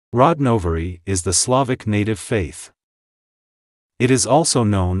Rodnovery is the Slavic Native Faith. It is also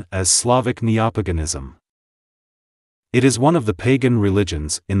known as Slavic Neopaganism. It is one of the pagan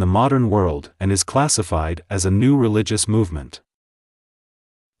religions in the modern world and is classified as a new religious movement.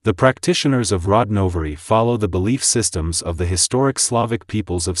 The practitioners of Rodnovery follow the belief systems of the historic Slavic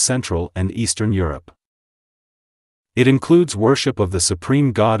peoples of Central and Eastern Europe. It includes worship of the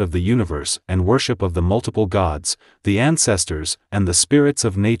supreme God of the universe and worship of the multiple gods, the ancestors, and the spirits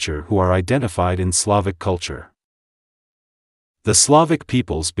of nature who are identified in Slavic culture. The Slavic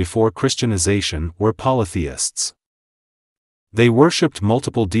peoples before Christianization were polytheists. They worshipped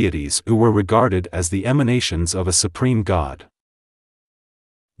multiple deities who were regarded as the emanations of a supreme god.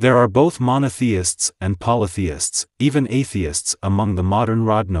 There are both monotheists and polytheists, even atheists among the modern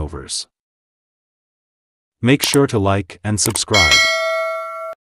Rodnovers. Make sure to like and subscribe.